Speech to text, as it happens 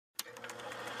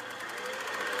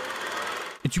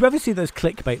Did you ever see those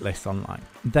clickbait lists online?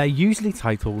 They're usually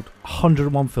titled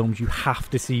 101 films you have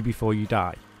to see before you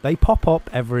die. They pop up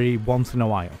every once in a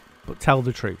while, but tell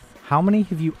the truth. How many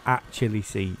have you actually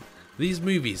seen? These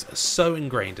movies are so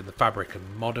ingrained in the fabric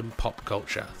of modern pop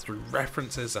culture through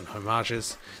references and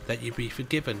homages that you'd be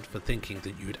forgiven for thinking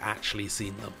that you'd actually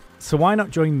seen them. So why not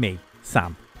join me,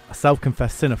 Sam, a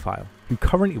self-confessed cinephile who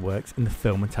currently works in the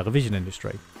film and television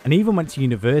industry and even went to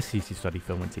university to study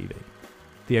film and TV.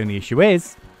 The only issue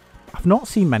is, I've not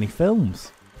seen many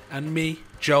films. And me,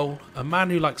 Joel, a man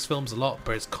who likes films a lot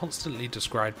but is constantly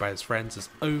described by his friends as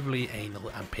overly anal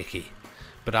and picky.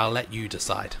 But I'll let you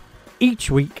decide. Each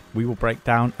week we will break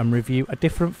down and review a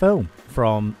different film,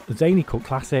 from zany cult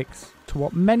classics to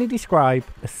what many describe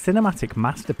as cinematic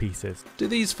masterpieces. Do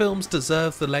these films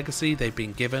deserve the legacy they've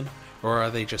been given, or are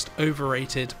they just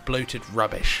overrated, bloated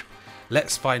rubbish?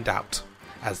 Let's find out,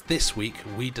 as this week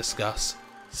we discuss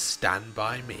Stand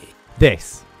By Me.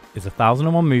 This is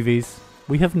 1001 movies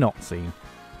we have not seen.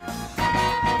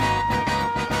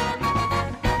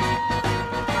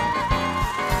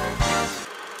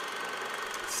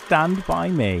 Stand By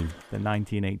Me, the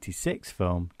 1986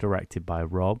 film directed by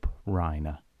Rob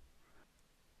Reiner.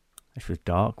 This was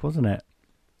dark, wasn't it?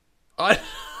 I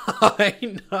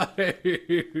know.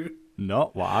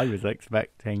 Not what I was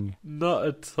expecting. Not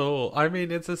at all. I mean,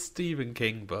 it's a Stephen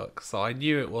King book, so I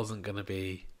knew it wasn't going to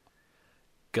be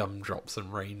gumdrops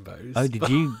and rainbows. Oh, did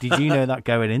you know that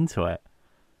going into it?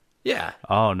 Yeah.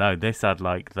 Oh no, this had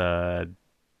like the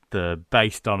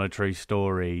based on a true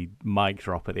story mic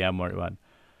drop at the end where it went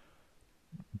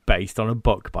based on a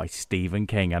book by Stephen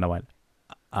King, and I went,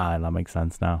 that makes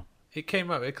sense now. It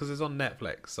came up because it's on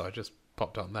Netflix, so I just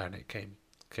popped on there and it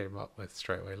came up with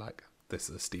straight away like, this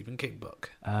is a Stephen King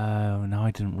book. Oh no,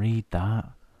 I didn't read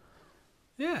that.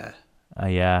 Yeah.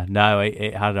 Yeah, no,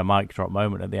 it had a mic drop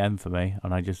moment at the end for me,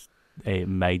 and it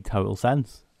made total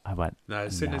sense. I went, no,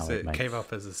 as soon as it came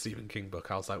up as a Stephen King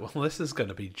book, I was like, well, this is going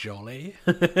to be jolly.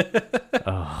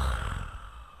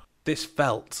 This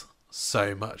felt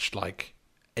so much like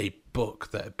a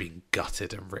book that had been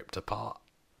gutted and ripped apart,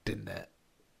 didn't it?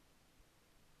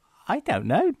 I don't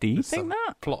know. Do you think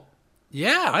that? Plot.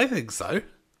 Yeah, I think so.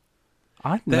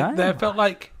 There felt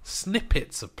like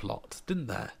snippets of plot, didn't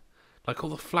there? Like all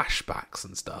the flashbacks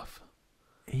and stuff.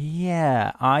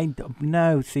 Yeah,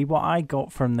 no. See, what I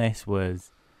got from this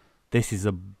was, this is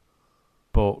a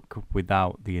book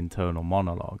without the internal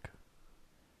monologue.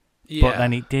 Yeah. But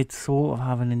then it did sort of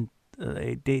have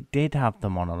it did have the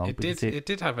monologue. It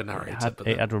did have a narrator.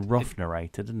 It had a rough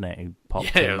narrator, didn't it? It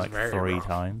popped in like 3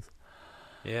 times.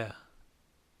 Yeah.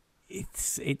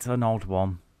 It's an odd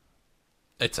one.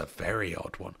 It's a very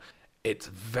odd one. It's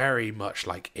very much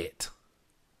like It.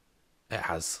 It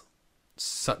has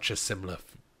such a similar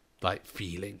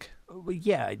feeling.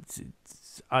 Yeah,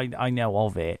 I know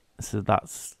of it, so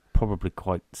that's probably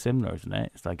quite similar, isn't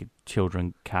it? It's like a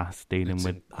children cast dealing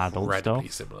with adult stuff.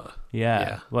 Similar.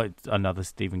 Yeah. Well, it's another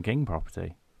Stephen King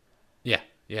property. Yeah.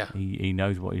 He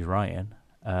knows what he's writing,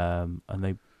 and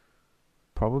they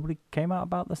probably came out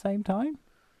about the same time.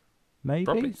 Maybe.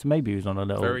 Probably. So maybe he was on a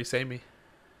little very samey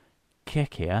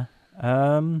kick here.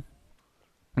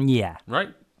 Yeah. Right.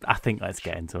 I think let's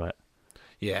get into it.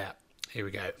 Yeah. Here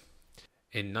we go.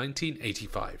 In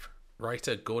 1985,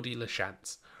 writer Gordy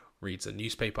LaChance reads a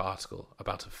newspaper article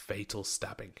about a fatal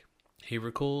stabbing. He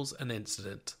recalls an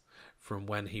incident from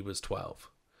when he was 12,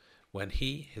 when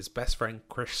he, his best friend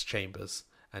Chris Chambers,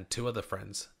 and 2 other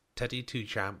friends, Teddy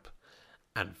Duchamp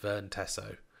and Vern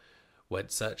Tesso,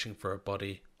 went searching for a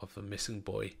body of a missing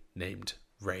boy named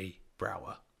Ray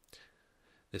Brower.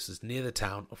 This was near the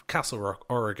town of Castle Rock,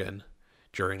 Oregon,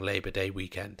 during Labor Day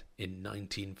weekend in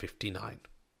 1959.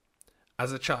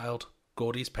 As a child,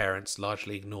 Gordy's parents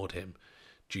largely ignored him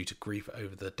due to grief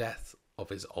over the death of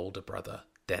his older brother,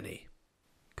 Denny.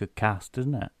 Good cast,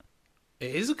 isn't it?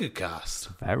 It is a good cast.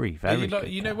 Very, very good.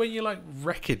 You know when you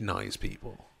recognise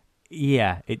people?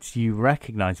 Yeah, it's you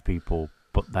recognise people,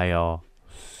 but they are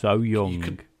so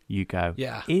young. You go,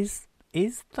 yeah. Is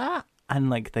that? And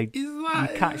you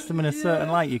catch them in a certain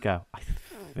light. You go, I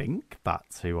think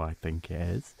that's who I think it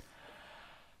is.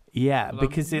 Yeah, well,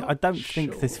 because I don't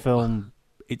think this film.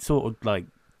 It's sort of like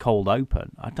cold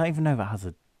open. I don't even know if it has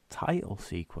a title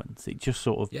sequence. It just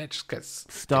sort of it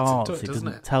just starts. Gets into it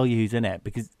doesn't tell you who's in it,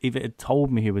 because if it had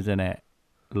told me who was in it,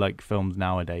 like films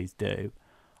nowadays do,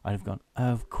 I'd have gone,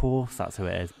 oh, of course that's who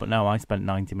it is. But no, I spent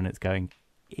 90 minutes going,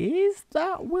 is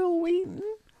that Will Wheaton?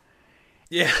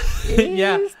 Yeah.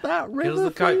 Yeah. Is that River It was the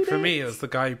guy, Phoenix? for me, it was the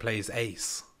guy who plays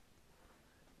Ace,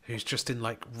 who's just in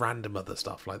random other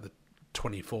stuff, like the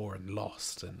 24 and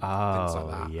Lost and things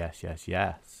like that. Yes.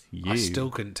 I still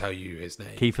couldn't tell you his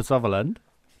name. Kiefer Sutherland.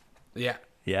 Yeah,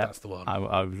 that's the one.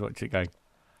 I was watching it going,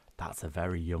 that's a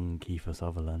very young Kiefer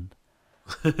Sutherland.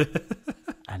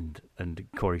 and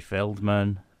Corey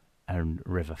Feldman and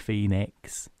River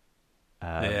Phoenix.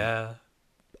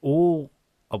 All,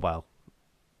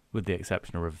 with the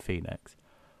exception of River Phoenix,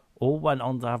 all went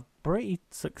on to have pretty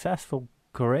successful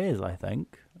careers, I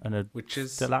think, and are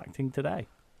still acting today.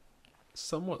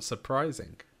 Somewhat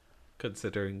surprising,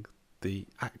 considering the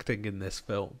acting in this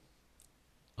film.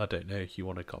 I don't know if you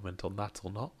want to comment on that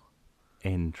or not.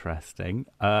 Interesting.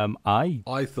 I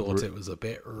thought it was a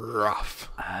bit rough.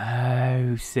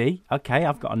 Oh, see? Okay,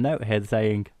 I've got a note here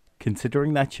saying,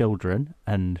 considering they're children,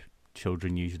 and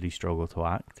children usually struggle to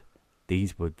act,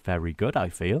 these were very good, I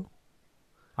feel.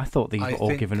 I thought these were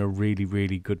all given a really,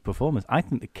 really good performance. I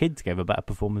think the kids gave a better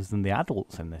performance than the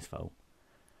adults in this film.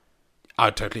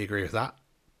 I totally agree with that.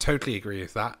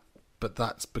 But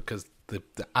that's because the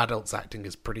adults' acting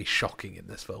is pretty shocking in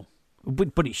this film.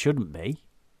 But it shouldn't be.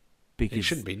 Because it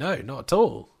shouldn't be, no, not at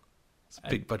all. It's a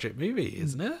big budget movie,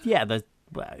 isn't it? Yeah, there's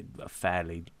a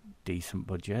fairly decent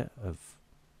budget of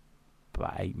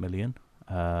about 8 million.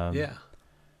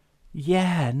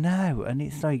 Yeah, no, and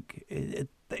it's like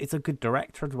it's a good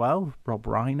director as well, Rob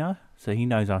Reiner, so he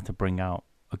knows how to bring out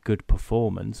a good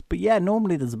performance. But yeah,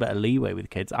 normally there's a bit of leeway with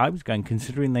kids. I was going,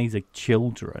 considering these are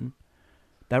children,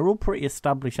 they're all pretty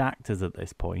established actors at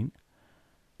this point.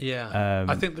 Yeah,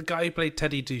 I think the guy who played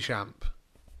Teddy Duchamp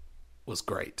was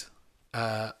great.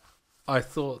 I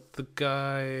thought the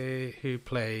guy who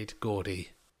played Gordy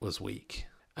was weak.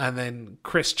 And then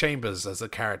Chris Chambers as a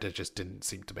character just didn't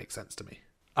seem to make sense to me.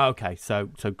 Okay, so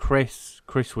Chris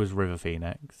was River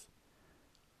Phoenix.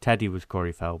 Teddy was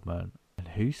Corey Feldman. And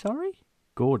who, sorry?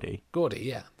 Gordy,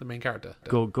 yeah, the main character.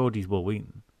 Gordy's Will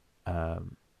Wheaton.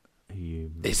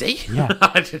 Is he? Yeah.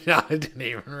 I didn't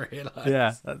even realise.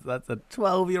 Yeah, that's a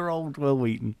 12-year-old Will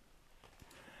Wheaton.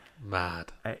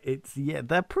 Mad.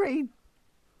 They're pretty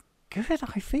good,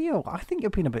 I feel. I think you're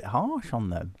being a bit harsh on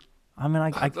them. I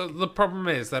mean, the problem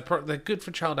is they're good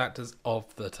for child actors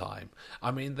of the time.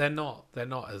 I mean, they're not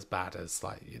as bad as,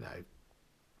 like, you know,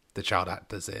 the child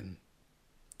actors in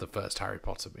the first Harry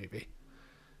Potter movie.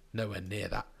 Nowhere near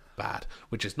that bad,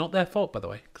 which is not their fault, by the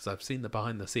way, because I've seen the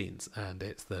behind the scenes, and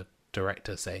it's the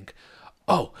director saying,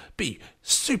 "Oh, be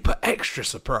super extra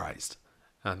surprised,"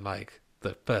 and like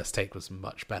the first take was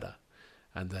much better,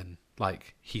 and then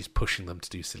like he's pushing them to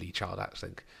do silly child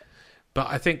acting. But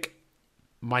I think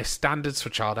my standards for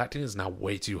child acting is now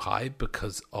way too high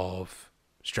because of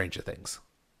Stranger Things.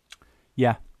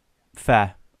 Yeah,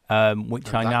 fair.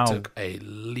 Which I now took a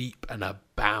leap and a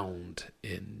bound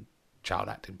in child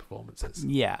acting performances.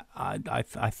 Yeah, I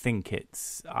think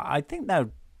I think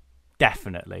no,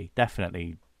 definitely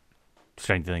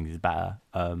Stranger Things is better.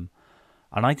 And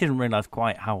I didn't realise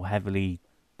quite how heavily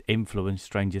influenced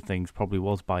Stranger Things probably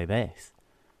was by this.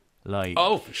 Like,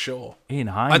 oh, for sure. In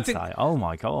hindsight, oh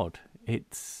my god,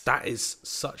 that is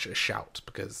such a shout,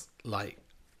 because like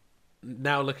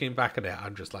now looking back at it,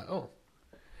 I'm just like, oh,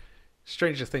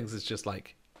 Stranger Things is just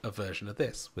like a version of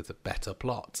this with a better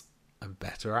plot and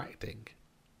better acting,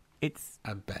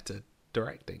 and better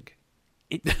directing.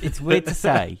 It's weird to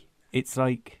say. It's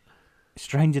like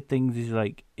Stranger Things is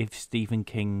like if Stephen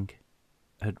King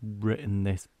had written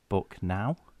this book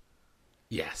now.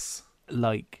 Yes.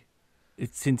 Like,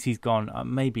 since he's gone,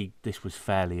 maybe this was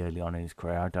fairly early on in his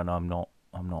career. I don't know.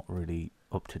 I'm not really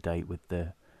up to date with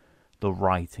the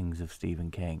writings of Stephen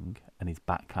King and his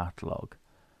back catalogue.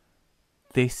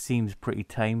 This seems pretty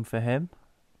tame for him.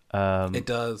 It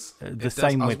does.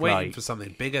 Same I was with waiting for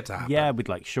something bigger to happen. Yeah, with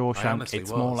like Shawshank, it's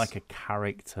more like a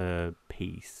character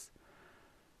piece.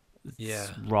 Yeah.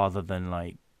 Rather than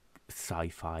like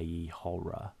sci-fi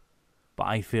horror. But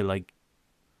I feel like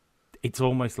it's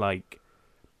almost like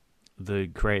the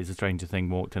creators of Stranger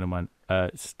Things walked in and went,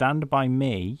 Stand By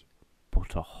Me,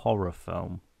 but a horror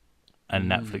film. And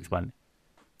Netflix went,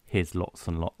 here's lots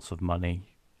and lots of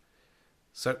money.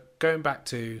 So going back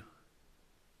to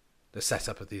the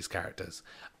setup of these characters,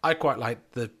 I quite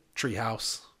like the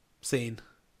treehouse scene.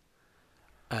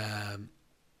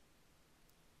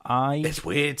 It's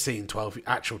weird seeing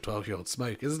actual 12-year-olds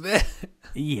smoke, isn't it?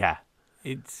 Yeah,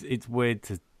 it's weird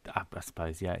to. I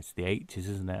suppose, yeah, it's the 80s,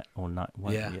 isn't it? Or not?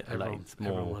 Yeah, everyone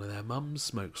and their mums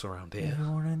smokes around here.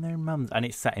 Everyone and their mums, and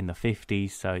it's set in the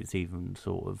 50s, so it's even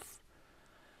sort of.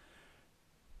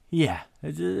 Yeah,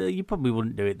 you probably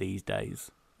wouldn't do it these days.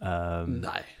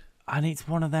 No. And it's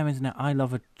one of them, isn't it? I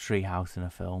love a treehouse in a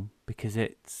film because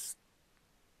it's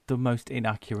the most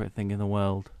inaccurate thing in the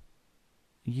world.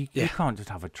 You can't just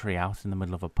have a tree house in the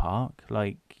middle of a park.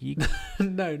 Like you,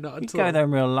 no, not at you all. go there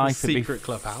in real life. Secret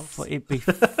clubhouse. It'd be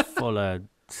full of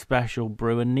special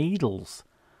brew and needles.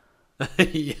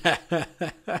 Yeah.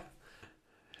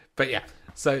 But yeah,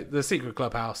 so the secret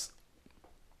clubhouse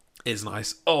is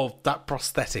nice. Oh, that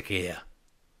prosthetic ear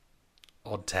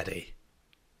on Teddy.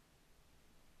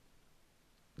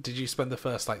 Did you spend the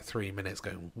first 3 minutes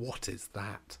going, what is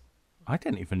that? I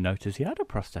didn't even notice he had a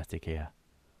prosthetic ear.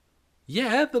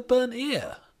 Yeah, the burnt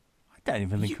ear. I don't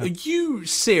even think. Are you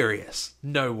serious?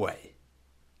 No way.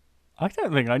 I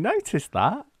don't think I noticed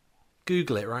that.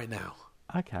 Google it right now.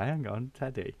 Okay, hang on.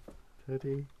 Teddy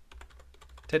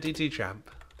Duchamp.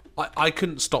 I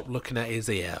couldn't stop looking at his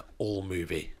ear all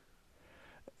movie.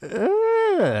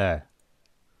 I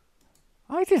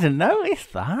didn't notice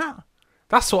that.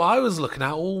 That's what I was looking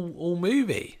at all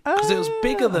movie. Because it was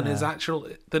bigger than his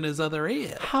other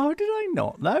ear. How did I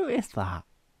not notice that?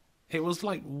 It was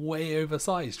way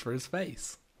oversized for his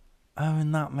face. Oh,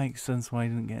 and that makes sense why he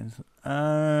didn't get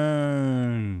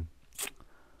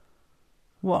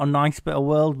what a nice bit of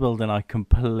world building I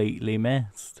completely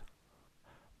missed.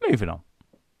 Moving on.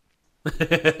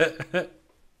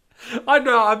 I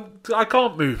know, I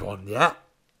can't move on yet.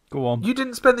 Go on. You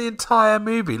didn't spend the entire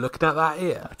movie looking at that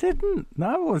ear. I didn't.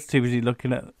 No, I was too busy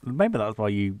looking at... Maybe that's why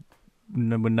you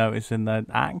were noticing the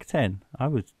acting. I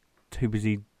was too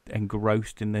busy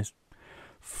engrossed in this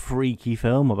freaky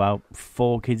film about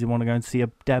 4 kids who want to go and see a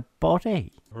dead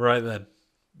body. Right then,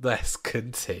 let's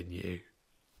continue.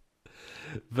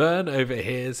 Vern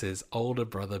overhears his older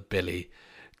brother Billy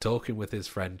talking with his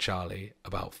friend Charlie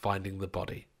about finding the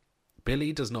body.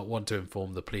 Billy does not want to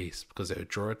inform the police because it would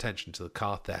draw attention to the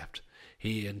car theft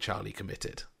he and Charlie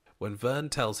committed. When Vern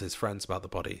tells his friends about the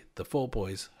body, the 4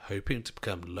 boys, hoping to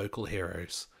become local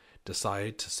heroes,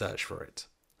 decide to search for it.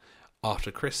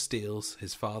 After Chris steals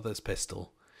his father's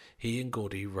pistol, he and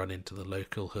Gordy run into the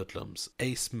local hoodlums,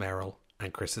 Ace Merrill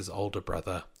and Chris's older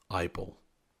brother, Eyeball.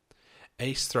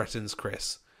 Ace threatens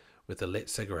Chris with a lit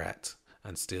cigarette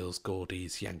and steals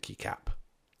Gordy's Yankee cap,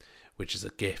 which is a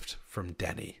gift from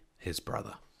Denny, his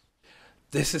brother.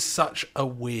 This is such a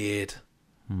weird,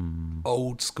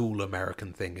 old school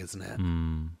American thing, isn't it?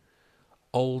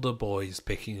 Older boys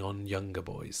picking on younger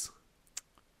boys.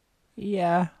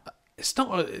 Yeah. It's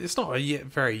not a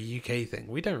very UK thing.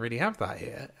 We don't really have that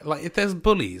here. If there's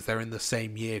bullies, they're in the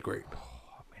same year group.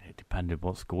 I mean, it depended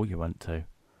what school you went to.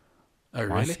 Oh,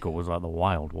 My really? school was like the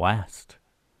Wild West.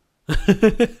 Up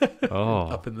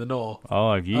in the north.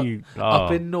 Oh, have you...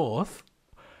 Up in north?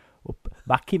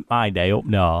 Back in my day up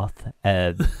north,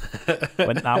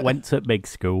 when I went to big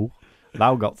school,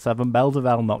 thou got 7 bells of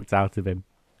hell knocked out of him.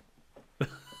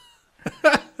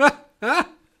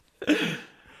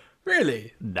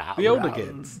 Really? No, the older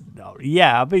kids? No.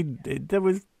 Yeah, I mean,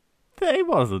 it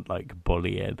wasn't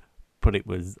bullying, but it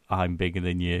was, I'm bigger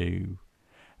than you.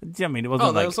 Do you know what I mean? It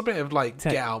wasn't there was a bit of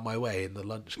get out of my way in the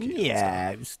lunch queue. Yeah,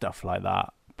 it was stuff like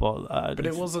that. But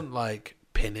it wasn't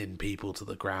pinning people to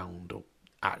the ground or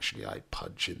actually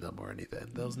punching them or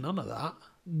anything. There was none of that.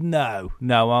 No,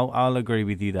 I'll agree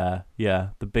with you there. Yeah,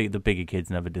 the bigger kids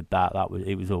never did that.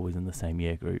 It was always in the same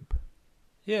year group.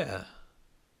 Yeah.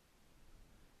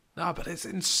 No, but it's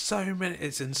in so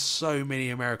many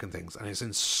American things, and it's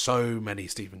in so many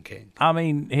Stephen King. I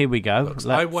mean, here we go.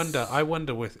 I wonder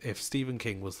if Stephen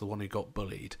King was the one who got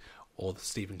bullied, or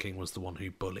Stephen King was the one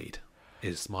who bullied.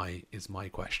 Is my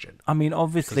question. I mean,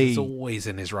 obviously, it's always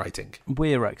in his writing.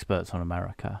 We're experts on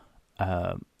America,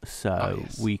 so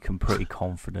we can pretty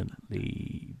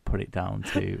confidently put it down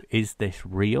to: is this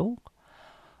real,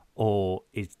 or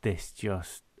is this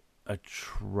just a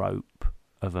trope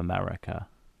of America?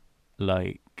 Do you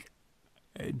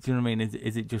know what I mean?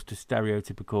 Is it just a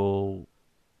stereotypical?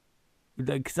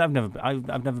 Because I've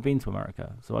never been to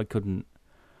America, so I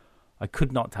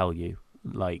could not tell you.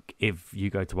 If you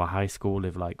go to a high school,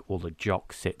 if all the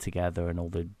jocks sit together and all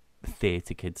the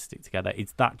theatre kids stick together,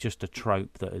 is that just a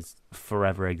trope that has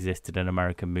forever existed in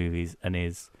American movies and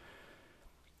is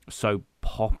so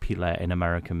popular in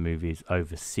American movies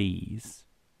overseas,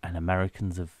 and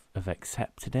Americans have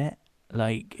accepted it?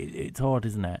 It's odd,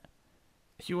 isn't it?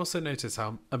 You also notice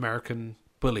how American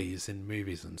bullies in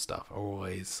movies and stuff are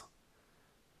always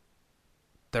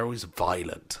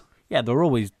violent. Yeah, they're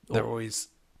always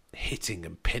hitting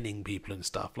and pinning people and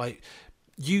stuff.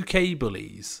 UK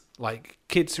bullies,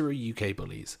 kids who are UK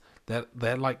bullies,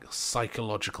 they're like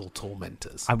psychological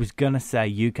tormentors. I was gonna say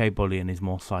UK bullying is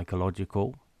more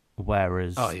psychological,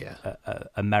 whereas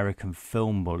American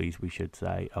film bullies, we should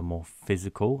say, are more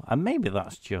physical. And maybe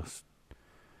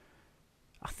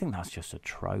I think that's just a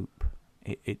trope.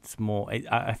 It's more.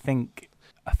 I think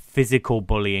Physical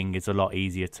bullying is a lot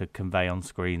easier to convey on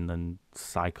screen than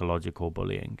psychological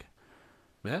bullying.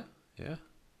 Yeah.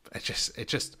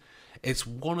 It's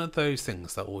one of those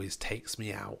things that always takes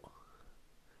me out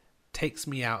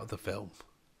of the film,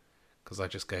 because I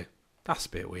just go, that's a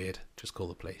bit weird, just call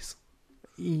the police.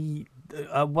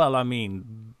 Well, I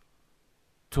mean,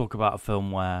 talk about a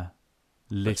film where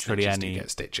literally any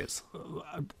get stitches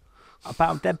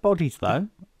about dead bodies, though.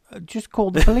 Just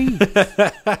call the police.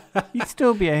 You'd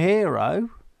still be a hero.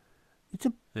 It's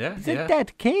a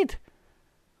dead kid.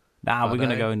 Now we're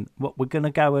gonna go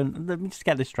and let me just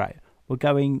get this straight. We're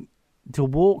going to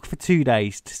walk for 2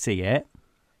 days to see it.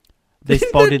 This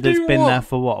body that's been there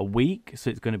for a week, so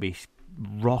it's going to be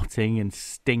rotting and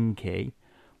stinky.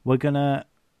 We're gonna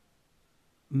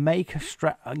make a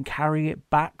strap and carry it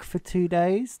back for 2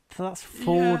 days. So that's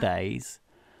 4 days.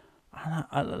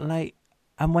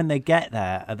 And when they get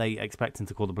there, are they expecting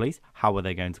to call the police? How are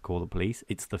they going to call the police?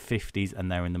 It's the 50s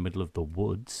and they're in the middle of the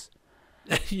woods.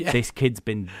 This kid's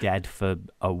been dead for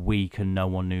a week and no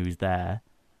one knew he's there.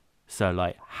 So,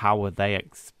 like, how are they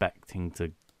expecting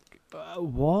to...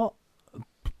 what?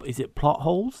 Is it plot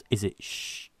holes? Is it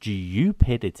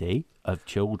stupidity of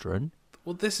children?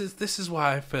 Well, this is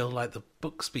why I feel like the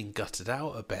book's been gutted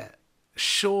out a bit.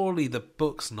 Surely the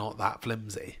book's not that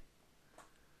flimsy.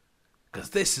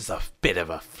 Because this is a bit of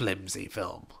a flimsy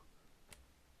film.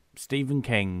 Stephen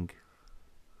King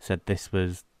said this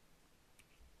was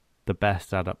the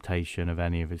best adaptation of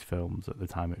any of his films at the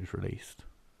time it was released.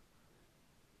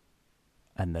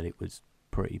 And that it was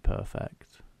pretty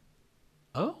perfect.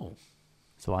 Oh.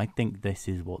 So I think this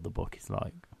is what the book is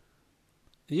like.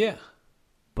 Yeah.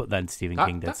 But then Stephen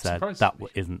King did said that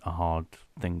isn't a hard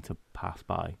thing to pass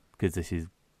by. Because this is...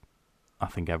 I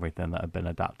think everything that had been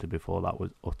adapted before that was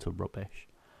utter rubbish.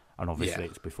 And obviously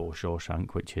it's before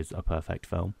Shawshank, which is a perfect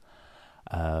film.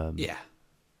 And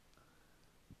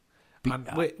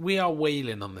we are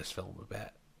wailing on this film a bit.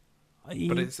 But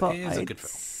it is a good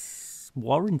film. It's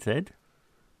warranted.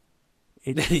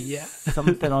 It's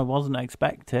something I wasn't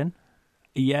expecting.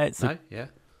 Yeah, it's a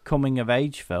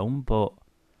coming-of-age film, but...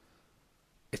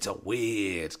 It's a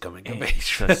weird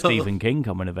coming-of-age film. It's a Stephen King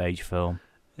coming-of-age film.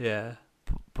 Yeah.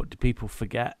 But do people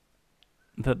forget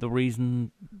that the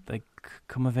reason they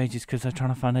come of age is because they're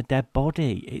trying to find a dead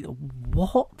body?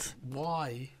 What?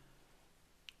 Why?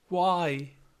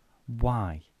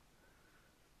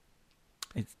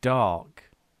 It's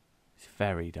dark. It's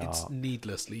very dark. It's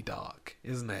needlessly dark,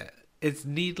 isn't it? It's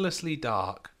needlessly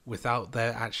dark without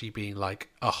there actually being like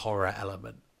a horror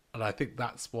element. And I think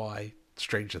that's why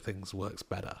Stranger Things works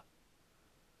better.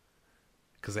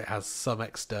 Because it has some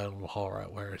external horror,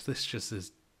 whereas this just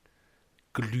is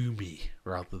gloomy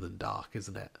rather than dark,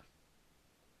 isn't it?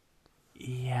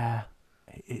 Yeah,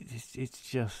 it's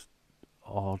just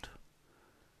odd.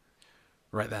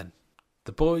 Right then,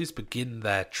 the boys begin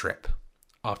their trip.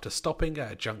 After stopping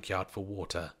at a junkyard for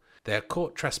water, they are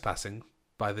caught trespassing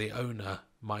by the owner,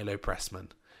 Milo Pressman,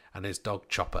 and his dog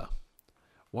Chopper.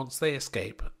 Once they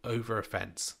escape over a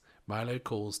fence, Milo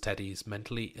calls Teddy's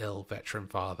mentally ill veteran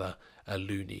father a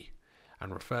loony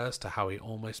and refers to how he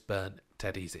almost burnt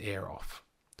Teddy's ear off.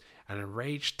 An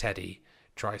enraged Teddy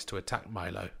tries to attack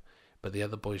Milo, but the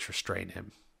other boys restrain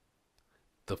him.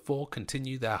 The four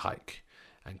continue their hike,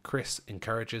 and Chris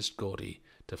encourages Gordy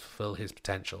to fulfill his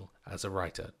potential as a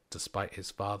writer despite his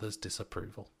father's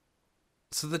disapproval.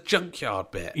 So the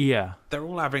junkyard bit, they're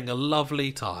all having a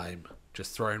lovely time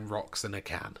just throwing rocks in a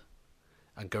can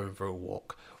and going for a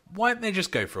walk. Why don't they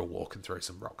just go for a walk and throw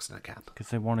some rocks in a can? Because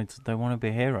they want to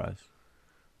be heroes.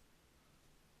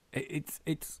 It's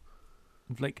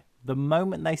like the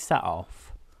moment they set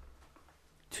off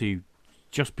to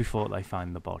just before they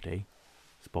find the body,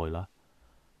 spoiler,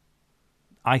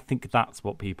 I think that's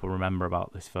what people remember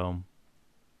about this film.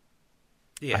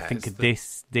 Yeah, I think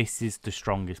this is the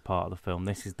strongest part of the film.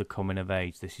 This is the coming of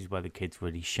age. This is where the kids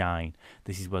really shine.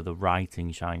 This is where the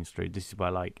writing shines through. This is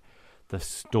where like the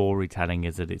storytelling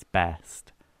is at its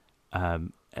best.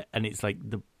 And it's like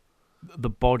the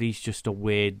body's just a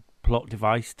weird plot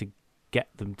device to get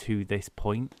them to this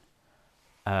point.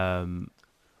 And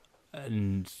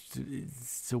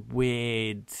it's a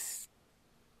weird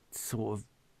sort of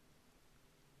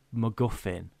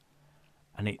MacGuffin,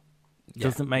 and it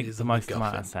doesn't make the most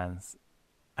amount of sense,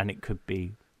 and it could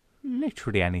be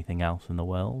literally anything else in the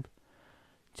world.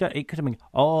 It could have been,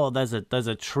 there's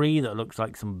a tree that looks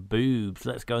like some boobs,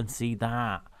 let's go and see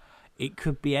that. It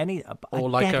could be any, or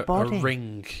like a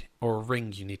ring, or a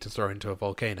ring you need to throw into a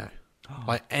volcano.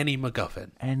 Like any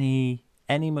MacGuffin. Any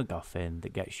MacGuffin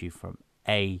that gets you from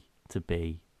A to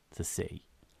B to C.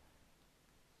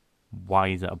 Why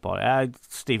is it a body?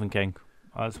 Stephen King.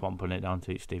 I just want to put it down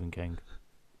to Stephen King.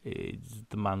 It's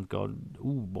the man's gone,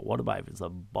 ooh, but what about if it's a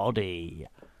body?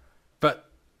 But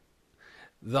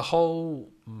the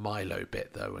whole Milo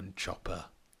bit, though, and Chopper,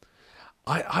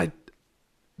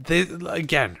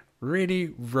 again,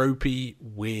 really ropey,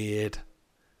 weird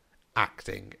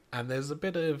acting. And there's a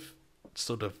bit of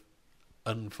sort of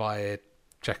unfired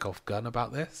Chekhov gun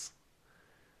about this.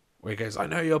 Where he goes, I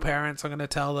know your parents, I'm going to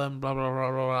tell them, blah, blah,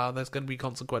 blah, blah, blah, there's going to be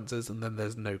consequences, and then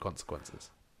there's no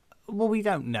consequences. Well, we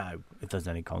don't know if there's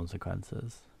any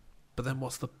consequences. But then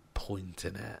what's the point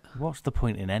in it? What's the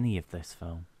point in any of this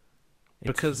film?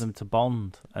 It's because for them to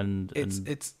bond, and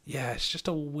it's just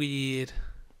a weird.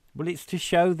 Well, it's to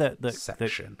show that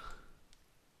section. That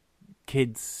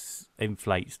kids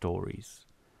inflate stories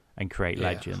and create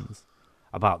legends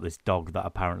about this dog that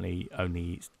apparently only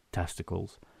eats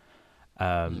testicles.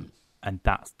 And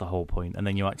that's the whole point. And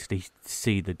then you actually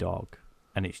see the dog,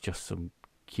 and it's just some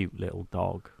cute little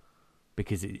dog,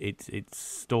 because it's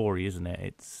story, isn't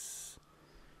it?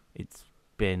 It's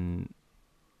been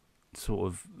sort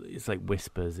of, it's like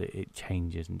whispers. It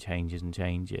changes and changes and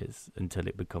changes until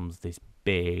it becomes this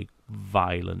big,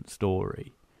 violent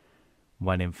story.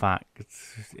 When in fact,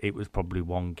 it was probably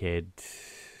one kid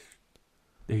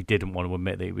who didn't want to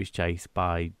admit that he was chased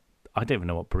by, I don't even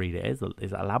know what breed it is.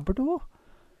 Is it a Labrador?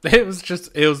 It was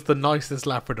the nicest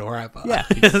Labrador ever. Yeah,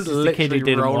 it's the kid who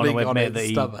didn't want to admit that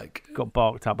he stomach. Got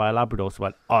barked at by a Labrador, so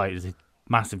went, oh, it was a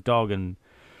massive dog, and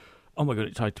oh my god,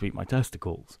 it tried to eat my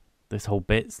testicles. This whole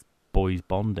bit's boys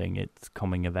bonding, it's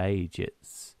coming of age,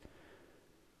 it's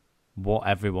what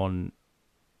everyone,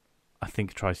 I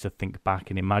think, tries to think back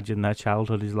and imagine their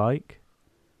childhood is like.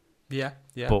 Yeah.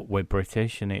 But we're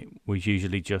British, and it was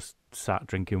usually just sat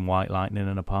drinking White Lightning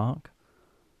in a park.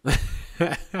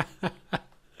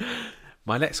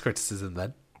 My next criticism,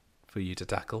 then, for you to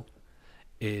tackle,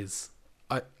 is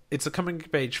it's a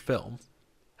coming-of-age film.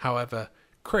 However,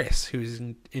 Chris, who is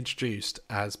introduced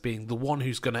as being the one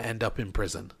who's going to end up in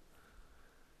prison,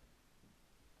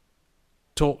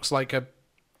 talks like a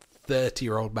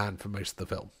 30-year-old man for most of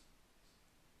the film.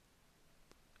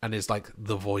 And is like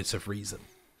the voice of reason.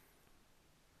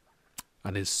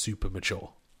 And is super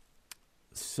mature.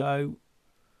 So,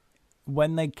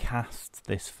 when they cast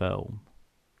this film,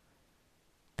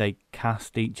 they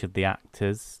cast each of the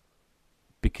actors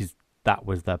because that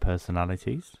was their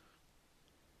personalities.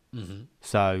 Mm-hmm.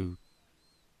 So,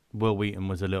 Will Wheaton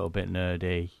was a little bit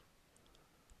nerdy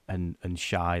and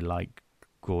shy like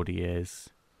Gordy is.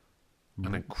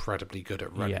 And incredibly good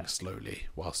at running slowly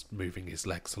whilst moving his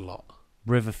legs a lot.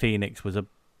 River Phoenix was a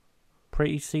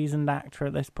pretty seasoned actor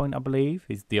at this point, I believe.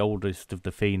 He's the oldest of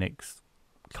the Phoenix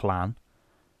clan.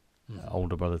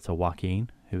 Older brother to Joaquin,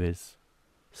 who is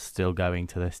still going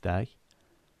to this day.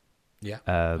 Yeah,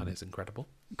 that is incredible.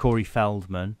 Corey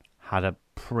Feldman had a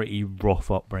pretty rough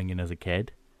upbringing as a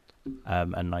kid,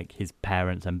 and like his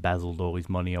parents embezzled all his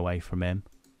money away from him,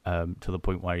 to the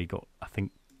point where he got, I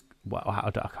think, I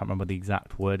can't remember the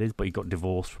exact word is, but he got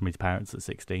divorced from his parents at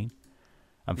 16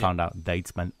 and found out they'd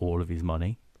spent all of his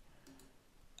money.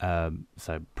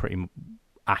 So pretty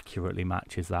accurately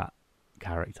matches that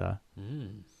character.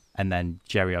 And then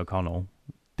Jerry O'Connell,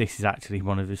 this is actually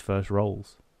one of his first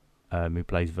roles, who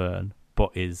plays Vern,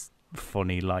 but is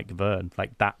funny like Vern.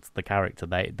 Like, that's the character.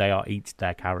 They are each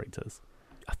their characters.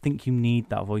 I think you need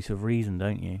that voice of reason,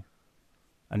 don't you?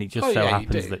 And it just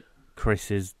happens that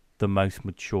Chris is the most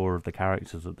mature of the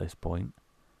characters at this point,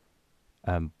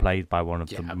 played by one of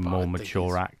the more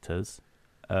mature actors.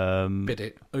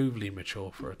 Bit overly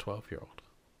mature for a 12-year-old.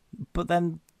 But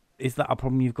then, is that a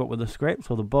problem you've got with the script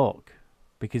or the book?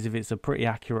 Because if it's a pretty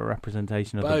accurate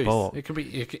representation of the book... It could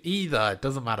be either. It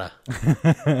doesn't matter.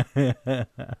 I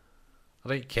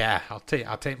don't care. I'll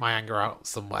take my anger out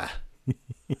somewhere. If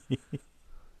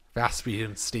it has to be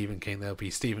in Stephen King, there'll be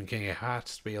Stephen King. If it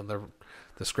has to be on the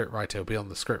script writer, it'll be on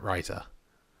the script writer.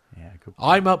 Yeah,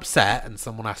 I'm upset and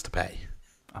someone has to pay.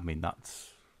 I mean, that's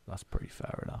pretty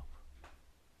fair enough.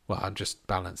 Well, I'm just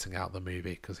balancing out the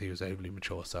movie because he was overly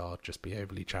mature, so I'll just be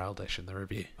overly childish in the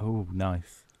review. Oh,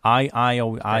 nice. I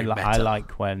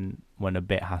like when a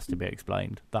bit has to be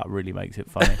explained. That really makes it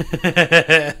funny.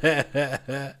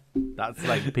 That's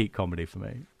like peak comedy for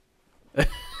me.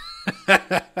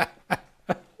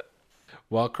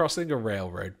 While crossing a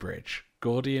railroad bridge,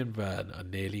 Gordy and Vern are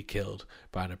nearly killed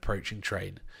by an approaching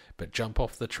train, but jump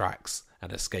off the tracks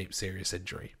and escape serious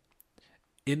injury.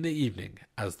 In the evening,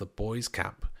 as the boys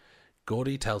camp,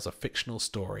 Gordy tells a fictional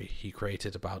story he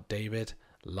created about David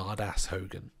Lardass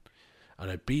Hogan, an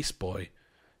obese boy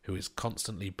who is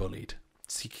constantly bullied.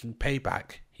 Seeking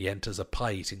payback, he enters a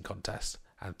pie-eating contest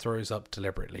and throws up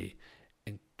deliberately,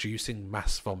 inducing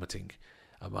mass vomiting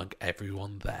among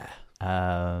everyone there.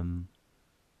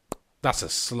 That's a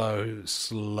slow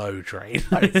train.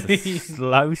 It's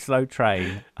a slow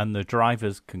train, and the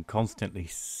drivers can constantly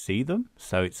see them.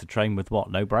 So it's a train with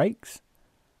what? No brakes?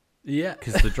 Yeah.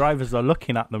 Because the drivers are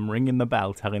looking at them, ringing the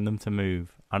bell, telling them to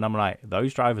move. And I'm like,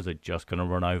 those drivers are just going to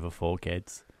run over 4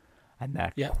 kids. And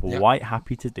they're quite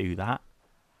happy to do that.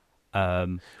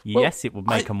 Yes, it would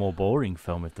make a more boring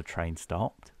film if the train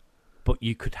stopped. But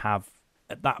you could have,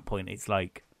 at that point, it's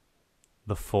like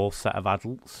the 4th set of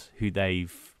adults who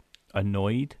they've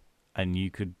annoyed. And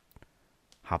you could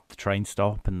have the train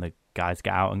stop and the guys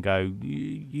get out and go,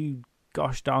 you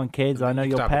gosh darn kids, I know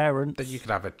your parents. Then you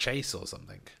could have a chase or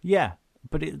something. Yeah,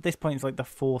 but at this point, it's like the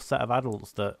 4th set of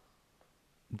adults that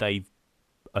they've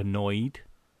annoyed.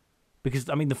 Because,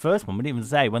 I mean, the first one, we didn't even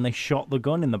say, when they shot the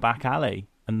gun in the back alley,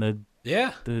 and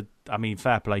I mean,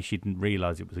 fair play, she didn't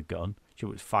realise it was a gun. She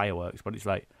was fireworks, but it's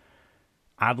like,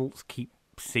 adults keep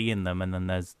seeing them, and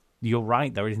then you're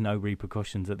right, there is no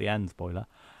repercussions at the end, spoiler.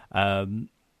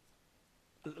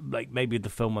 Like, maybe if the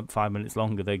film went 5 minutes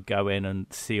longer, they'd go in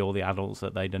and see all the adults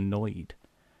that they'd annoyed.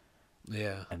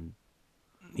 Yeah. And,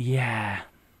 yeah.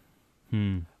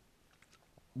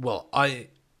 Well, I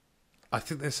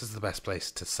think this is the best place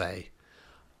to say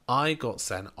I got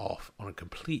sent off on a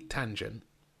complete tangent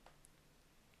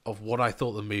of what I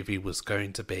thought the movie was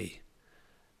going to be.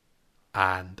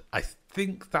 And I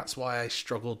think that's why I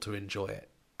struggled to enjoy it.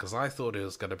 Because I thought it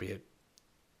was going to be a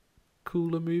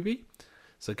cooler movie.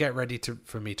 So get ready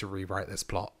for me to rewrite this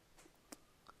plot.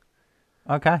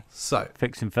 Okay. So,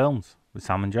 Fixing Films with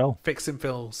Sam and Joel. Fixing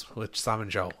Films with Sam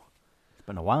and Joel. It's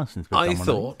been a while since we've done one. I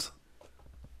thought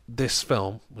this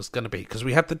film was going to be, because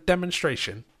we had the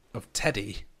demonstration of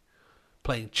Teddy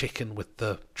playing chicken with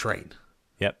the train.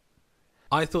 Yep.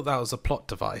 I thought that was a plot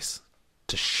device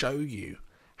to show you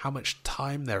how much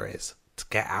time there is to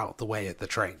get out of the way of the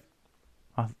train.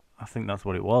 I think that's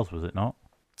what it was it not?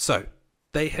 So,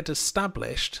 they had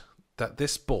established that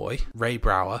this boy, Ray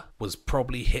Brower, was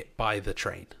probably hit by the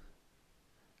train.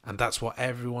 And that's what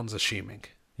everyone's assuming.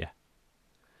 Yeah.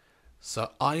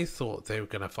 So I thought they were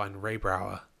going to find Ray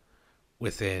Brower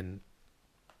within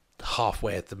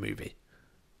halfway of the movie.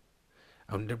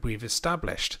 And we've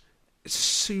established it's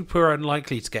super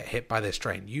unlikely to get hit by this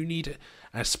train. You need it,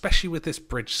 especially with this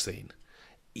bridge scene.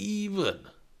 Even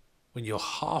when you're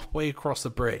halfway across the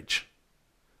bridge,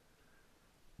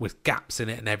 with gaps in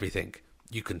it and everything,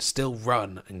 you can still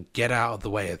run and get out of the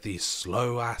way of these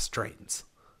slow-ass trains.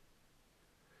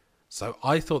 So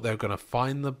I thought they were going to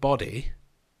find the body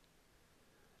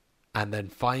and then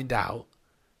find out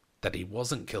that he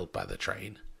wasn't killed by the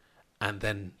train, and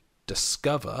then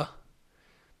discover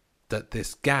that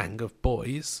this gang of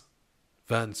boys,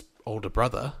 Vern's older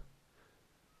brother,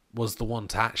 was the one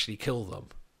to actually kill them.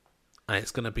 And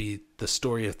it's going to be the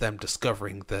story of them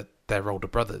discovering that their older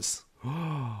brothers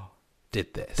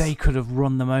did this. They could have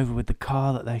run them over with the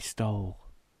car that they stole.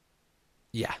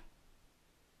 Yeah.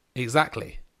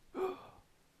 Exactly.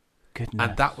 Goodness.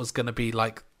 And that was going to be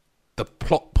like the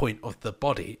plot point of the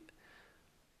body.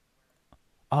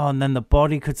 Oh, and then the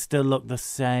body could still look the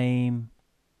same.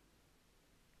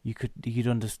 You'd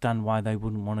understand why they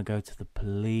wouldn't want to go to the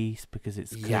police, because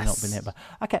it's clearly not been hit by.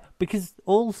 Okay, because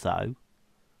also,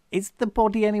 is the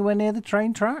body anywhere near the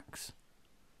train tracks?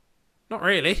 Not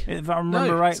really. If I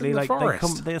remember rightly, like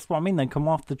that's what I mean. They come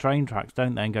off the train tracks,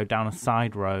 don't they, and go down a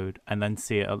side road, and then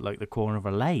see it at like the corner of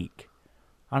a lake.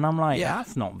 And I'm like,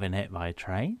 that's not been hit by a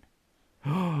train.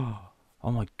 Oh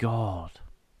my god!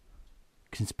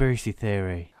 Conspiracy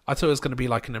theory. I thought it was going to be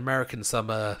like an American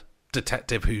Summer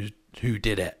detective who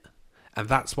did it, and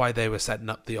that's why they were setting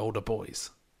up the older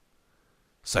boys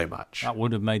so much. That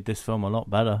would have made this film a lot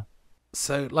better.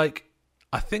 So, like,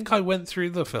 I think I went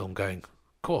through the film going,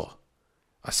 cool.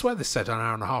 I swear this said an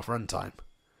hour and a half runtime,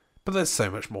 but there's so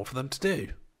much more for them to do.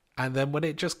 And then when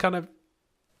it just kind of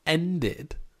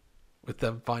ended with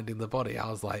them finding the body, I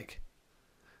was like,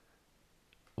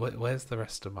 where's the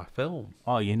rest of my film?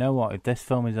 Oh, you know what? If this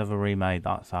film is ever remade,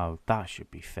 that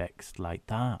should be fixed like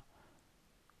that.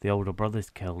 The older brothers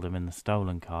killed him in the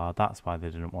stolen car. That's why they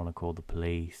didn't want to call the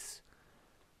police.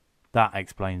 That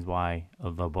explains why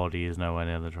the body is nowhere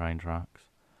near the train tracks.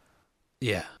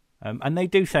 Yeah. And they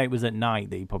do say it was at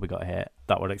night that he probably got hit.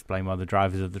 That would explain why the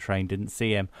drivers of the train didn't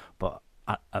see him. But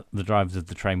the drivers of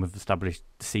the train have established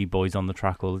to see boys on the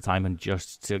track all the time and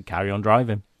just to carry on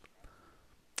driving.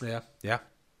 Yeah.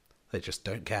 They just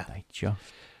don't care. They just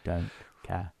don't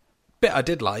care. Bit I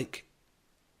did like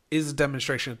is a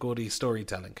demonstration of Gordy's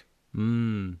storytelling.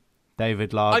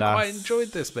 David Lardas. I quite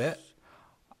enjoyed this bit.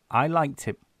 I liked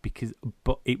it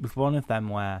but it was one of them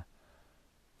where,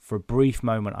 for a brief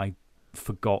moment, I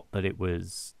forgot that it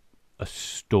was a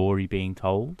story being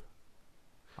told,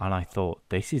 and I thought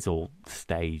this is all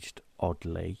staged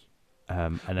oddly,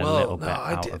 and a little bit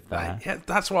out of there. Yeah,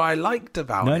 that's what I liked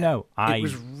about it. It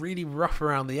was really rough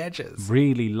around the edges.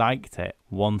 Really liked it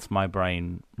once my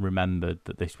brain remembered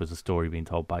that this was a story being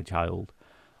told by a child,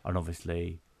 and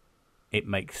obviously it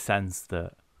makes sense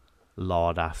that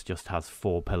Lardass just has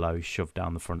 4 pillows shoved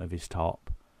down the front of his top,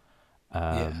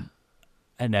 and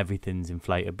everything's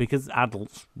inflated, because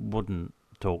adults wouldn't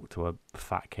talk to a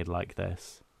fat kid like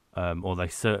this, or they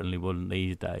certainly wouldn't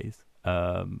these days.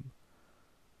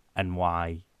 And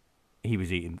why he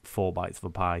was eating 4 bites of a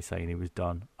pie saying he was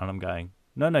done. And I'm going,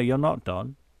 no, you're not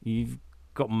done. You've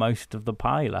got most of the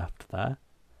pie left there.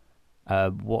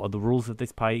 What are the rules of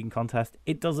this pie eating contest?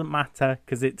 It doesn't matter,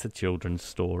 because it's a children's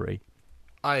story.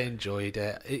 I enjoyed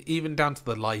it, even down to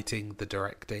the lighting, the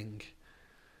directing,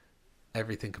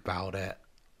 everything about it.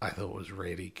 I thought was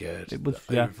really good. It was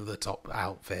over the top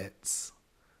outfits.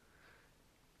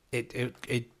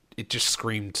 It just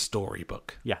screamed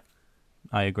storybook. Yeah,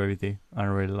 I agree with you. I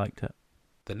really liked it.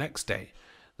 The next day,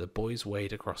 the boys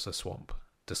wade across a swamp,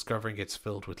 discovering it's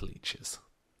filled with leeches.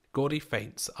 Gordy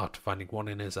faints after finding one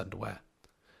in his underwear.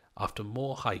 After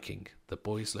more hiking, the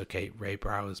boys locate Ray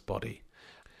Brower's body.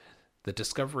 The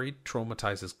discovery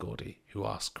traumatizes Gordy, who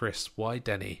asks Chris why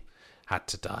Denny had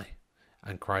to die,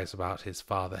 and cries about his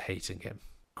father hating him.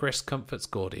 Chris comforts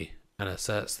Gordy and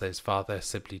asserts that his father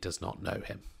simply does not know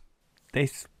him.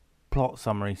 This plot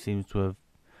summary seems to have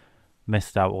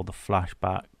missed out all the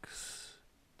flashbacks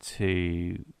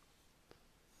to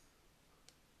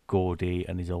Gordy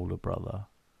and his older brother.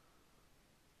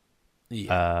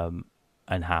 Yeah.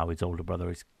 And how his older brother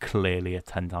is clearly a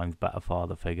 10 times better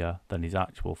father figure than his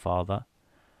actual father.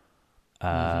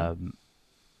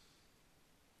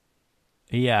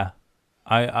 Yeah,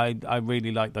 I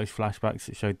really like those flashbacks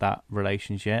that showed that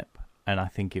relationship, and I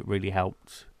think it really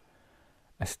helped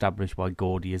establish why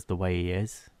Gordy is the way he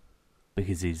is,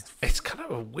 because it's kind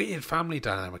of a weird family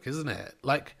dynamic, isn't it?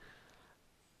 Like,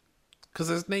 because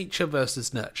there's nature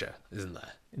versus nurture, isn't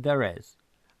there? There is.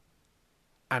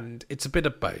 And it's a bit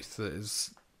of both.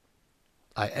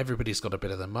 Everybody's got a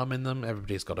bit of their mum in them.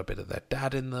 Everybody's got a bit of their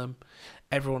dad in them.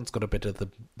 Everyone's got a bit of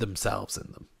themselves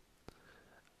in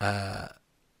them.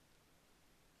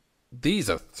 These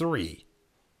are 3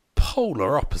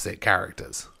 polar opposite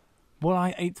characters.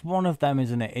 Well, it's one of them,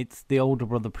 isn't it? It's the older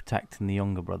brother protecting the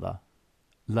younger brother.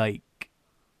 Like,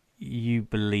 you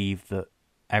believe that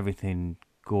everything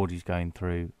Gordy's going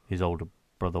through, his older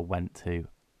brother went through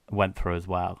as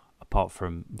well. Apart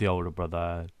from the older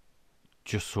brother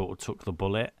just sort of took the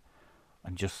bullet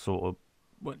and just sort of,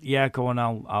 well, yeah, go on,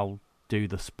 I'll do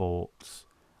the sports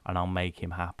and I'll make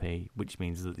him happy, which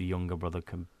means that the younger brother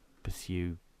can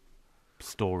pursue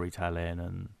storytelling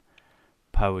and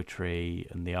poetry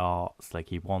and the arts like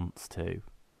he wants to,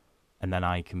 and then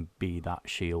I can be that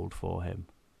shield for him.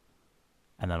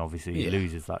 And then obviously he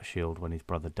loses that shield when his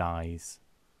brother dies,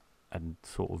 and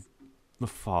sort of the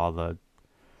father,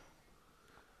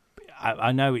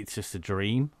 I know it's just a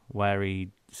dream where he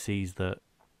sees that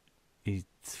his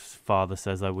father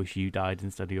says, I wish you died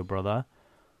instead of your brother.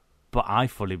 But I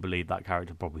fully believe that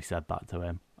character probably said that to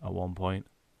him at one point.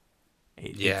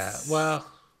 It's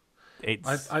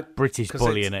British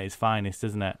bullying at its finest,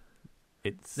 isn't it?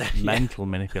 It's mental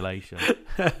manipulation.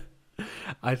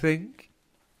 I think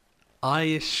I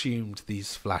assumed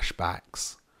these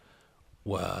flashbacks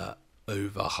were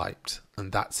overhyped,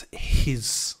 and that's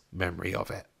his memory of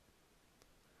it.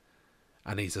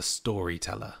 And he's a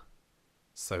storyteller,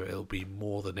 so it'll be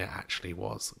more than it actually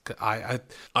was. I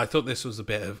thought this was a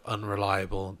bit of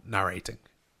unreliable narrating.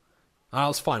 I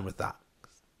was fine with that.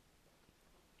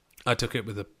 I took it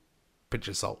with a pinch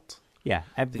of salt. Yeah,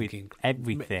 everything.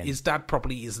 His dad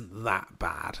probably isn't that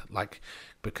bad, like,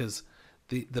 because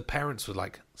the parents were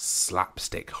like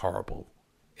slapstick horrible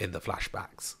in the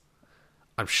flashbacks.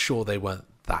 I'm sure they weren't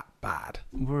that bad.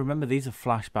 Well, remember, these are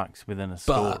flashbacks within a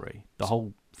story. The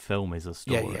whole film is a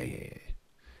story. Yeah.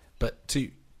 But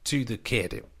to the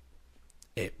kid,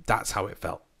 it that's how it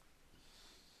felt.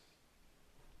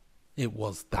 It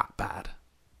was that bad.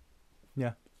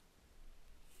 Yeah.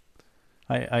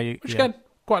 Which again,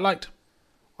 quite liked.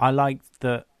 I liked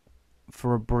that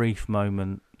for a brief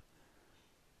moment,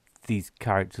 these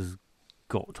characters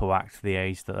got to act the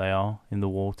age that they are in the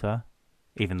water,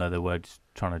 even though they were just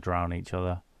trying to drown each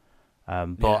other.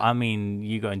 I mean,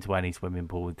 you go into any swimming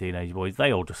pool with teenage boys,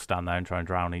 they all just stand there and try and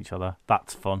drown each other.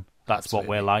 That's fun. That's absolutely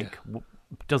what we're like. Yeah.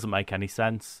 Doesn't make any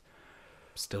sense.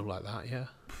 Still like that, yeah.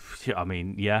 I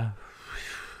mean, yeah.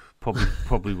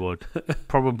 Probably would.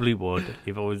 Probably would.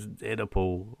 If I was in a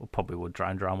pool, I probably would try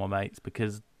and drown my mates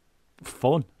because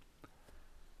fun.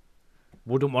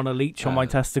 Wouldn't want to leech on my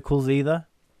testicles either.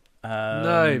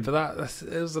 No, but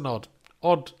it was an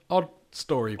odd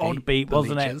story beat. Odd beat,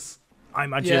 wasn't it? I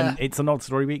imagine it's an odd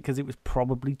story beat because it was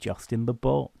probably just in the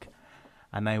book.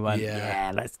 And they went,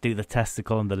 let's do the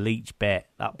testicle and the leech bit.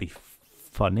 That'd be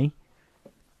funny.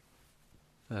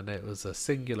 And it was a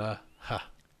singular ha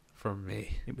from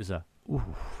me. It was a, ooh.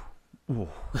 I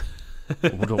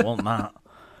wouldn't want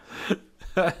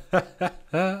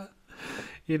that.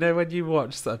 You know, when you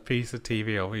watch a piece of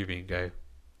TV or movie and go,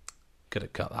 could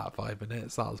have cut that 5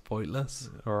 minutes. That was pointless.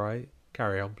 All right,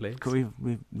 carry on, please.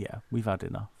 We've had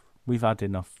enough. We've had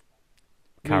enough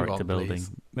character building.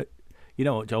 But you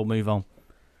know what, Joel? Move on.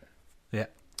 Yeah.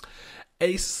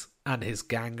 Ace and his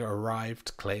gang arrive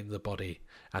to claim the body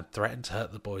and threaten to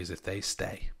hurt the boys if they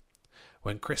stay.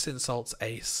 When Chris insults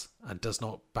Ace and does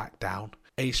not back down,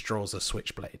 Ace draws a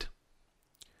switchblade.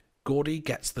 Gordy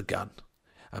gets the gun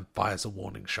and fires a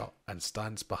warning shot and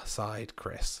stands beside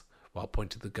Chris while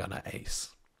pointing the gun at Ace.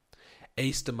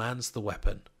 Ace demands the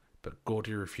weapon, but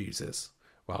Gordy refuses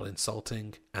while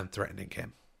insulting and threatening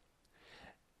him.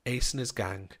 Ace and his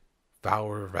gang vow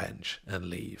revenge and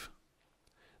leave.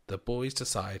 The boys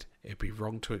decide it'd be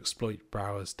wrong to exploit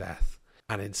Brower's death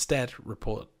and instead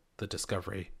report the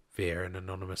discovery via an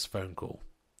anonymous phone call.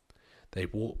 They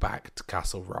walk back to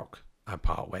Castle Rock and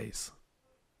part ways.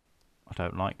 I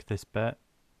don't like this bit.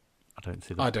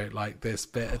 I don't like this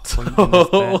bit at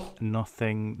all.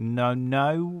 Nothing.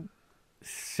 No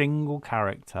single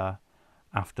character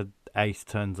after Ace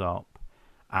turns up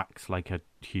acts like a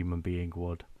human being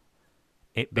would.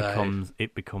 It becomes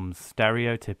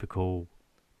stereotypical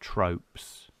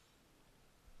tropes,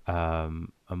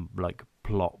 and like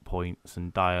plot points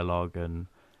and dialogue. And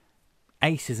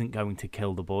Ace isn't going to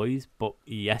kill the boys, but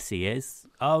yes, he is.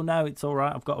 Oh no, it's all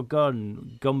right. I've got a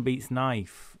gun. Gun beats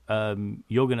knife.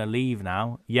 You're going to leave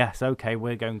now. Yes, okay,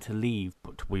 we're going to leave,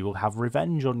 but we will have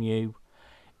revenge on you.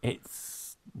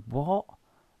 It's what?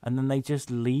 And then they just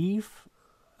leave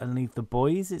and leave the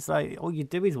boys. It's like all you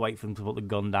do is wait for them to put the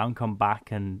gun down, come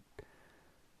back, and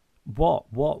what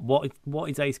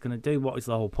is Ace going to do? What is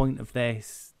the whole point of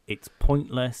this? It's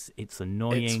pointless. It's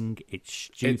annoying. It's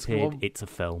stupid. It's a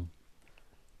film.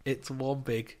 It's one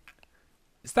big.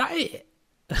 Is that it?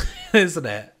 Isn't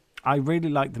it? I really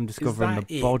like them discovering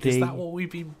the body. Is that what we've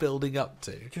been building up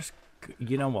to? Just,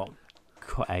 you know what?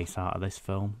 Cut Ace out of this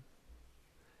film.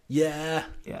 Yeah.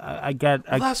 I get.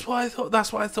 Well, that's why I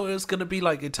thought it was going to be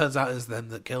like. It turns out it's them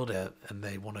that killed it, and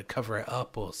they want to cover it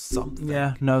up or something.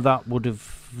 Yeah. No, that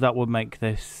would make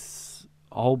this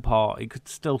whole part. It could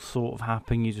still sort of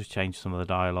happen. You just change some of the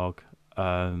dialogue.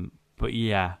 But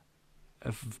yeah,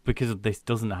 because of this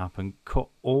doesn't happen, cut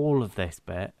all of this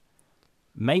bit.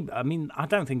 Maybe, I mean, I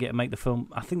don't think it'll make the film.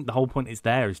 I think the whole point is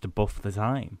to buff the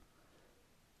time,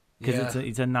 because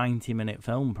it's a 90-minute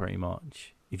film pretty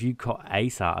much. If you cut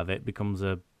Ace out of it, becomes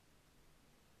an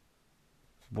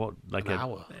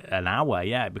hour. An hour,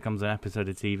 yeah. It becomes an episode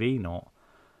of TV, not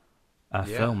a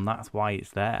film. That's why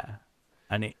it's there,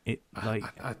 and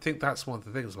I think that's one of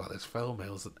the things about this film.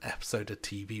 It was an episode of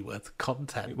TV worth of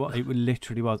content. It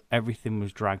literally was. Everything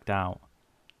was dragged out.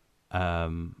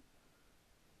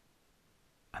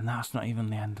 And that's not even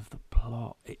the end of the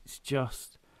plot. It's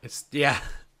just...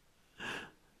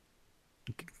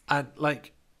 And,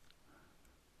 like...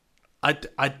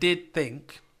 I did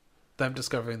think them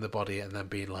discovering the body and then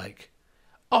being like,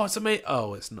 oh, it's amazing.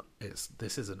 Oh, it's not...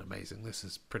 This isn't amazing. This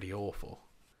is pretty awful.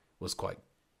 Was quite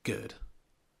good.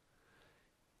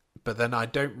 But then I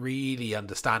don't really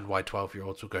understand why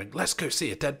 12-year-olds were going, let's go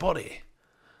see a dead body.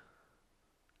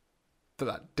 But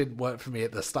that didn't work for me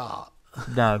at the start.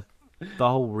 No. The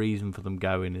whole reason for them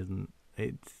going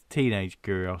it's teenage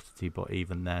curiosity, but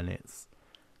even then it's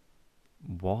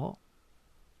what?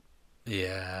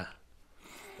 Yeah.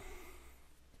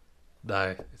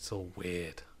 No, it's all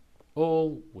weird.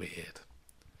 All weird.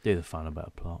 Do the fun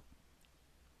about a plot.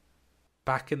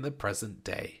 Back in the present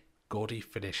day, Gordy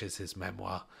finishes his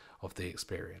memoir of the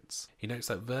experience. He notes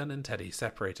that Vern and Teddy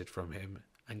separated from him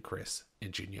and Chris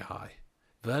in junior high.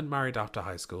 Vern married after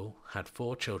high school, had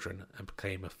 4 children, and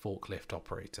became a forklift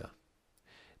operator.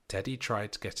 Teddy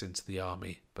tried to get into the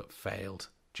army, but failed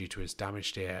due to his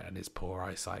damaged ear and his poor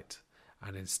eyesight,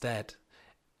 and instead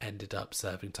ended up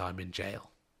serving time in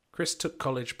jail. Chris took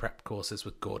college prep courses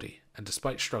with Gordy, and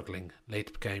despite struggling,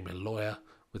 later became a lawyer,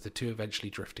 with the two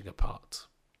eventually drifting apart.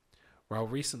 While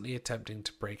recently attempting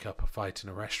to break up a fight in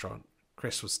a restaurant,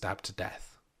 Chris was stabbed to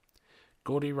death.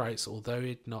 Gordy writes although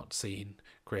he'd not seen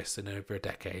Chris in over a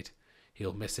decade,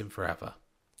 he'll miss him forever.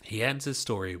 He ends his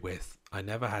story with, "I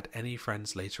never had any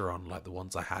friends later on like the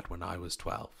ones I had when I was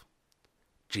 12.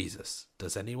 Jesus,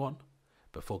 does anyone?"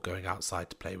 Before going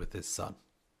outside to play with his son.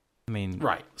 I mean...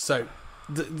 Right, so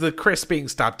the Chris being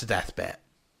stabbed to death bit.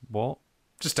 What?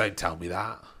 Just don't tell me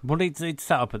that. Well, it's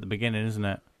set up at the beginning, isn't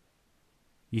it?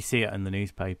 You see it in the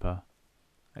newspaper.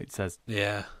 It says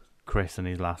Chris and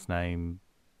his last name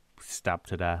stabbed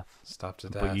to death. Stabbed to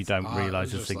death. But you don't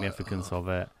realise the significance of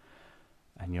it.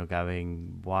 And you're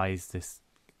going, why is this...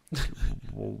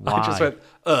 Why? I just went,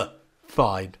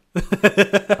 fine.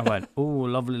 I went, oh,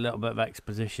 lovely little bit of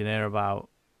exposition here about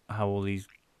how all these...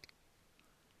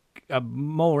 A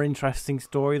more interesting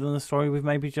story than the story we've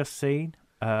maybe just seen.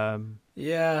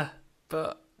 Yeah,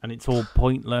 but... And it's all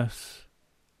pointless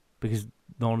because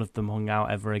none of them hung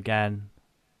out ever again.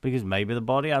 Because maybe the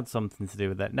body had something to do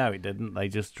with it. No, it didn't. They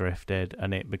just drifted,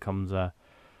 and it becomes a...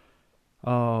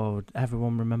 Oh,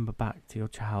 everyone remember back to your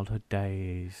childhood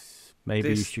days. Maybe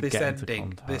you should get into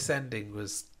contact. This ending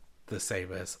was the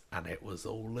same as, and it was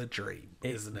all a dream,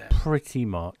 isn't it? Pretty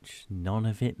much. None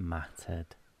of it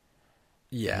mattered.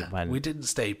 Yeah, we didn't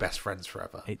stay best friends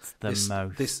forever. It's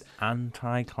the most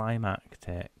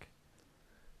anticlimactic.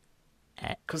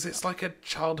 Because it's like a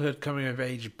childhood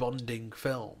coming-of-age bonding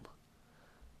film.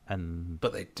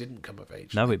 But they didn't come of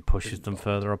age. No, it pushes them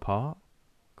further apart.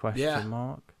 Question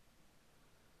mark.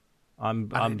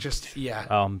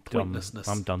 Pointlessness.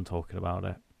 I'm done talking about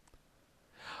it.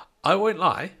 I won't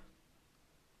lie.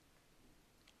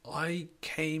 I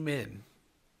came in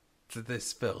to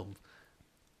this film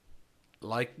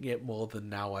liking it more than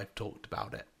now I've talked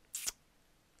about it.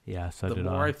 Yeah, so did I. The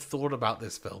more I've thought about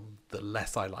this film, the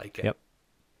less I like it. Yep.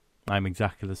 I'm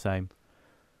exactly the same.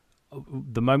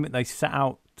 The moment they set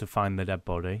out to find the dead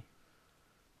body,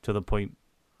 to the point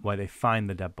where they find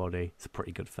the dead body, it's a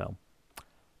pretty good film.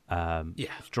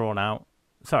 It's drawn out.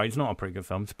 Sorry, it's not a pretty good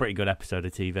film. It's a pretty good episode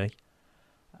of TV.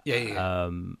 Yeah.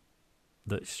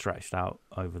 That's stretched out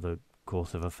over the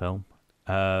course of a film.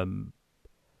 I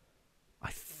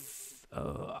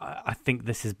think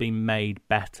this has been made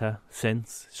better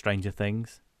since Stranger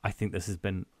Things. I think this has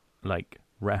been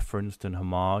referenced and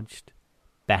homaged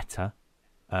better.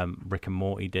 Rick and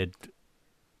Morty did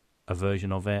a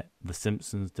version of it. The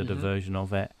Simpsons did a version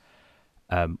of it.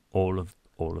 All of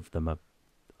them are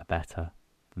better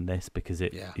than this because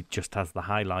it just has the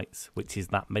highlights, which is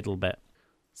that middle bit.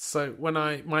 So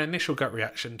my initial gut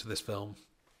reaction to this film,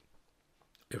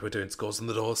 if we're doing scores on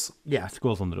the doors,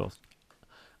 scores on the doors,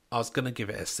 I was going to give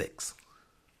it a 6.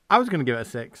 I was going to give it a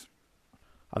 6.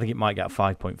 I think it might get a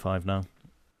 5.5 now.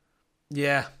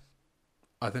 Yeah,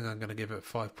 I think I'm going to give it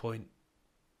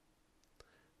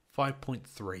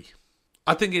 5.3.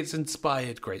 I think it's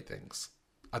inspired great things.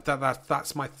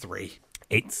 That's my 3.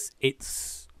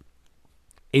 Its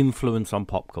influence on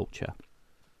pop culture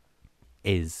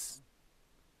is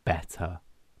better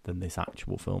than this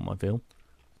actual film, I feel.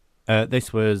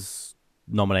 This was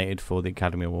nominated for the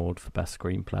Academy Award for Best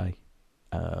Screenplay.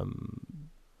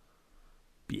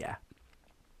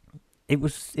 It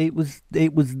was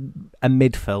a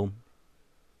mid film.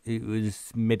 It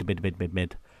was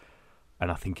mid.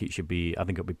 And I think it'll be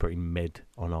pretty mid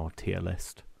on our tier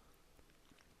list.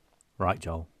 Right,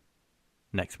 Joel.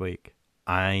 Next week,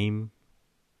 I'm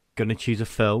gonna choose a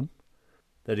film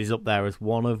that is up there as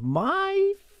one of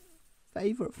my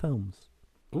favourite films.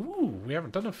 Ooh, we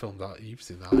haven't done a film that you've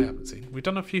seen that I haven't seen. We've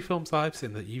done a few films that I've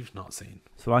seen that you've not seen.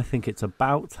 So I think it's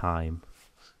about time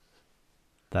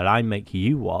that I make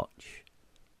you watch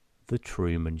The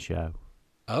Truman Show.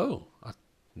 Oh, I have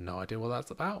no idea what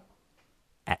that's about.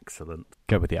 Excellent.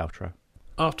 Go with the outro.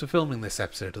 After filming this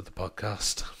episode of the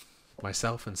podcast,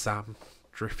 myself and Sam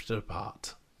drifted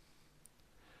apart.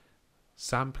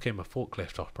 Sam became a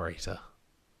forklift operator,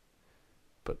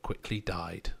 but quickly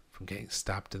died from getting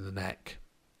stabbed in the neck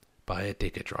by a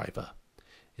digger driver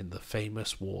in the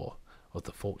famous war of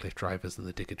the forklift drivers and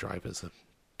the digger drivers of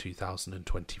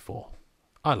 2024.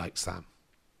 I like Sam.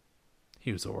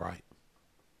 He was alright.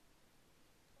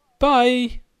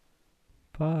 Bye!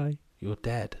 Bye. You're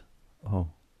dead. Oh.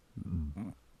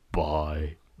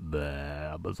 Bye.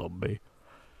 There, I'm a zombie.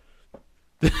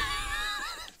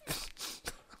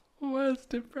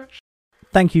 Worst impression.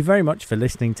 Thank you very much for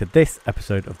listening to this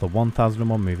episode of the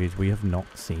 1001 Movies We Have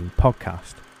Not Seen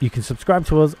podcast. You can subscribe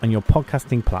to us on your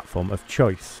podcasting platform of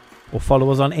choice, or follow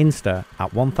us on Insta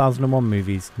at 1001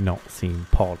 Movies Not Seen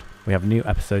Pod. We have new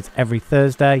episodes every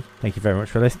Thursday. Thank you very much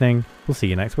for listening. We'll see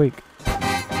you next week.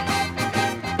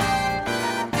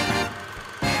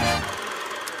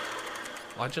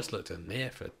 I just looked in there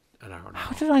for an hour and a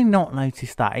half. How did I not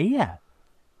notice that here?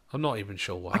 I'm not even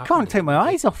sure what I can't take my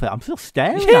eyes off it. I'm still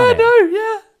staring at it. Yeah, no,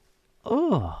 yeah.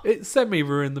 Oh, It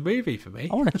semi-ruined the movie for me.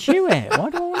 I want to chew it. Why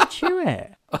do I want to chew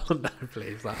it? Oh no,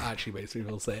 please! That actually makes me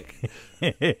feel sick.